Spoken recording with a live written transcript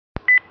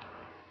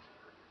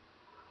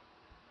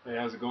Hey,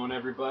 how's it going,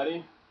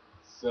 everybody?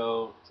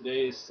 So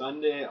today is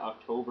Sunday,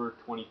 October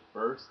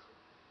 21st,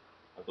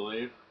 I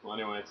believe. Well,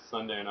 anyway, it's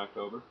Sunday in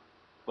October.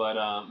 But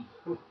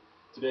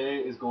today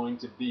is going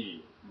to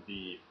be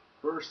the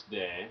first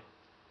day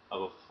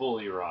of a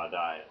fully raw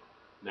diet.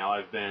 Now,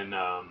 I've been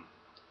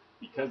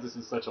because this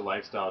is such a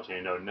lifestyle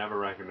change, I would never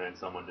recommend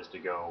someone just to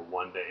go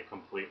one day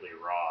completely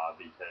raw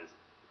because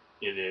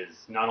it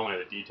is not only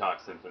the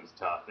detox symptoms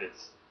tough,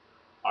 it's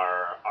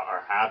our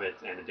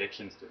habits and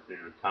addictions to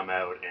food come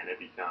out, and it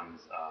becomes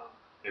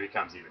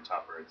even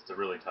tougher. It's a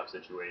really tough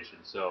situation.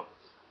 So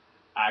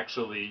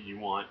actually, you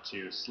want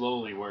to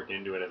slowly work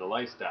into it as a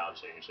lifestyle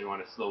change. So you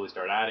want to slowly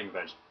start adding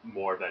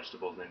more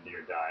vegetables into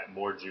your diet,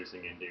 more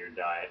juicing into your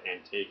diet,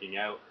 and taking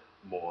out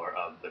more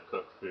of the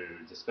cooked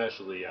foods,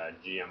 especially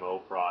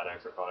GMO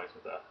products or products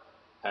with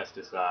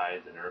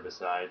pesticides and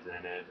herbicides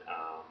in it,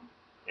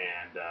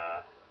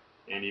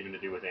 and even to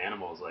do with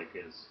animals, like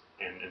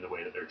and the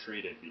way that they're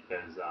treated.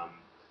 Because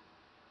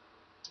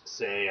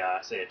say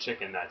a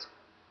chicken that's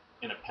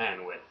in a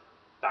pen with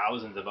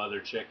thousands of other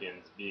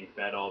chickens being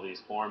fed all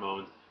these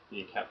hormones,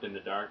 being kept in the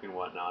dark and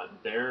whatnot,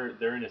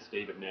 they're in a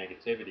state of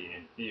negativity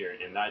and fear,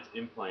 and that's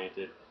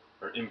implanted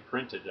or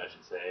imprinted, I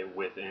should say,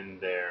 within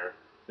their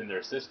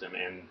system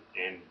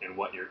and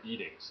what you're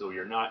eating. So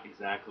you're not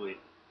exactly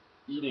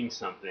eating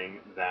something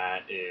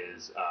that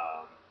is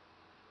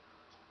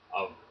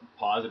of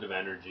positive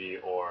energy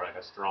or like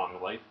a strong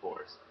life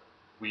force.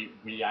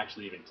 We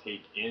actually even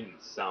take in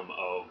some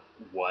of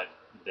what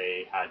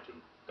they had to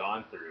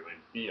gone through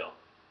and feel,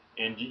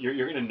 and you're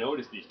going to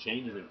notice these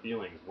changes in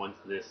feelings once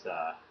this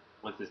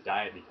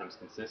diet becomes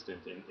consistent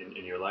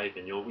in your life,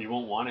 and you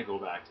won't want to go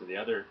back to the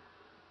other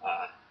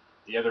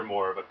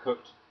more of a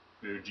cooked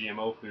food,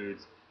 GMO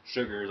foods,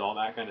 sugars, all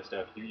that kind of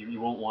stuff. You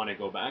won't want to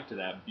go back to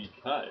that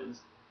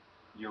because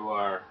you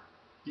are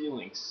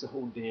feeling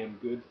so damn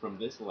good from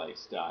this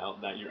lifestyle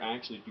that you're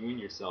actually doing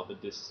yourself a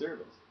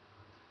disservice.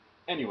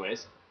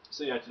 Anyways,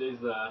 so yeah, today's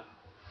the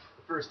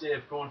first day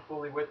of going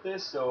fully with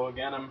this. So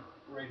again, I'm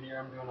right here.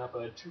 I'm doing up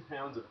 2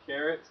 pounds of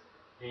carrots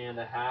and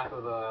a half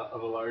of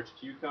a large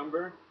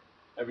cucumber.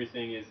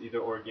 Everything is either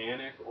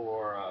organic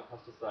or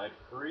pesticide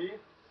free,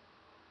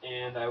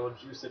 and I will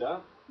juice it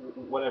up.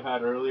 What I've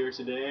had earlier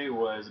today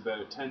was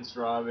about 10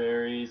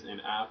 strawberries,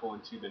 an apple,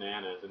 and 2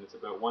 bananas, and it's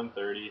about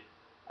 1:30.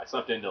 I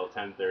slept in till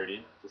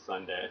 10:30. It's a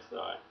Sunday, so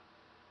I,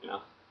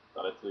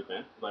 thought I'd sleep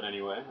in. But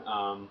anyway,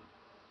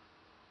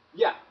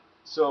 yeah.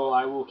 So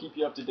I will keep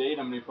you up to date.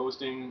 I'm going to be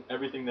posting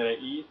everything that I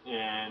eat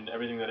and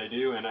everything that I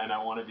do, and I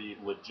want to be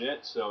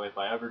legit. So if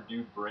I ever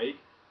do break,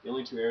 the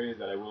only 2 areas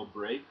that I will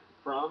break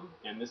from,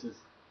 and this is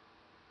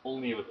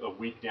only a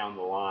week down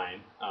the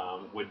line,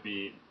 would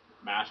be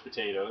mashed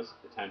potatoes,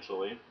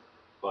 potentially,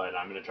 but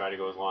I'm going to try to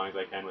go as long as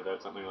I can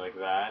without something like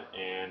that,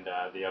 and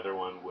the other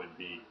one would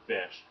be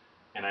fish.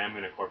 And I am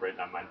going to incorporate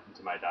that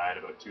into my diet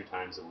about 2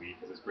 times a week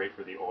because it's great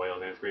for the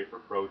oils and it's great for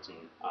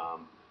protein.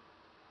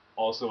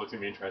 Also, what's going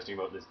to be interesting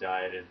about this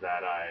diet is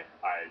that I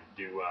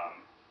do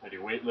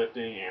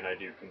weightlifting, and I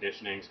do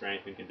conditioning,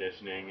 strength and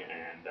conditioning,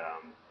 and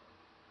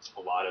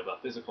a lot of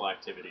physical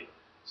activity.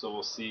 So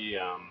we'll see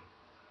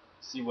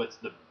what's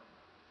the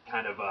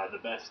kind of the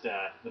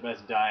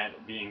best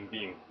diet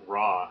being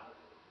raw.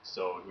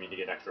 So we need to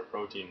get extra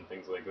protein and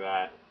things like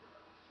that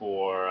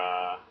for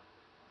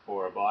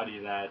for a body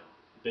that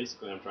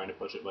basically I'm trying to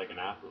push it like an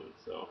athlete.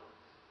 So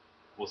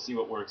we'll see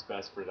what works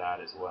best for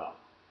that as well.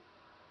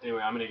 Anyway,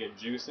 I'm going to get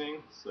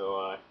juicing,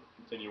 so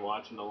continue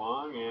watching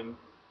along, and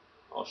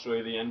I'll show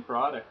you the end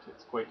product.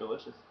 It's quite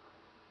delicious.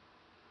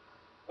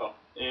 Oh,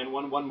 and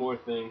one more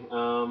thing.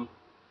 I'm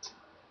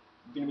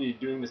going to be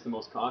doing this the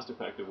most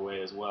cost-effective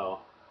way as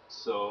well.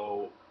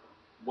 So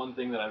one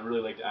thing that I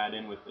really like to add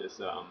in with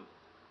this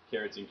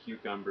carrots and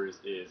cucumbers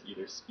is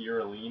either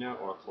spirulina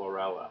or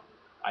chlorella.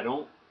 I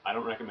don't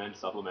recommend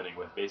supplementing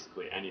with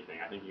basically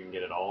anything. I think you can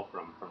get it all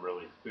from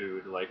really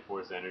food, life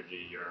force,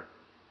 energy,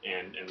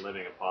 and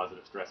living a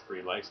positive,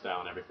 stress-free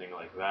lifestyle and everything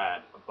like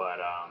that. But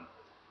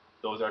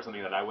those are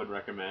something that I would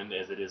recommend,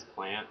 as it is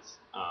plants,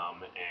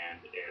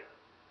 and it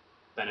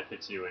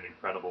benefits you in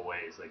incredible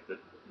ways. Like the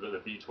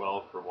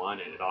B12 for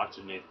one, it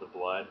oxygenates the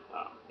blood.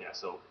 Yeah,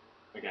 so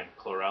again,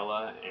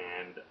 chlorella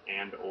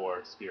and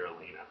or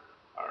spirulina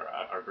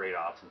are great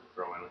options to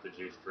throw in with a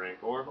juice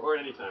drink or at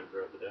any time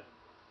throughout the day.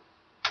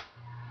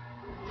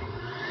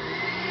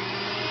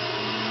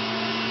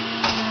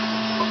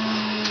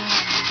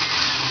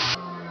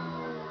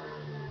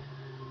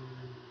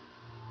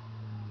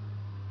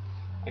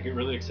 I get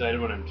really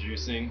excited when I'm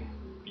juicing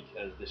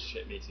because this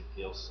shit makes you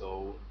feel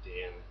so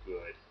damn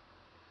good.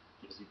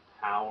 Gives you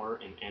power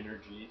and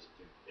energy to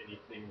do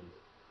anything you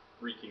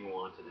freaking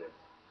want to do.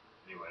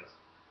 Anyways.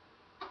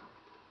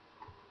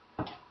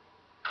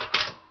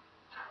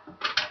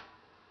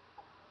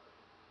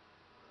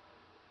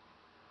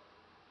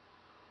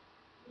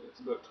 It's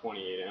about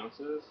 28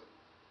 ounces.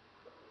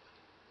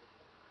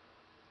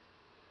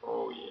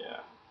 Oh yeah.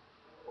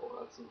 Oh,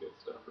 that's some good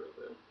stuff right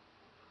there.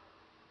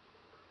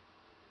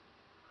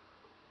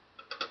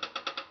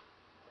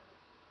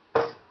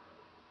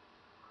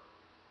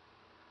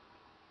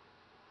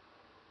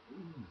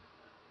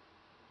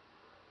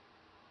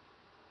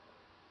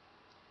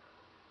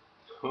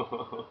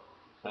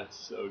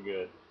 That's so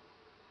good.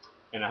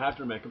 And I have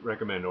to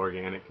recommend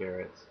organic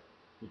carrots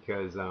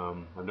because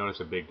I've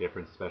noticed a big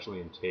difference, especially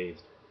in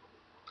taste.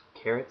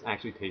 Carrots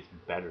actually taste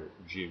better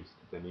juiced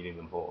than eating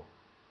them whole.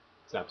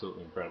 It's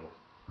absolutely incredible.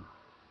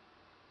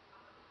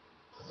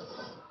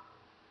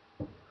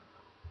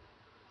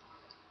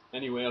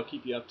 Anyway, I'll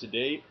keep you up to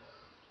date.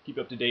 Keep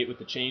up to date with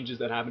the changes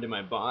that happened in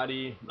my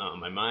body,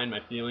 my mind,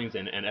 my feelings,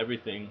 and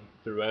everything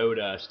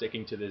throughout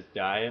sticking to this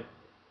diet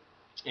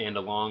and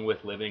along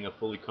with living a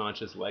fully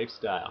conscious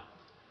lifestyle.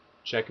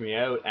 Check me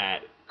out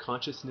at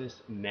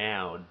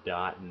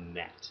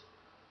consciousnessnow.net.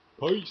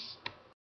 Peace!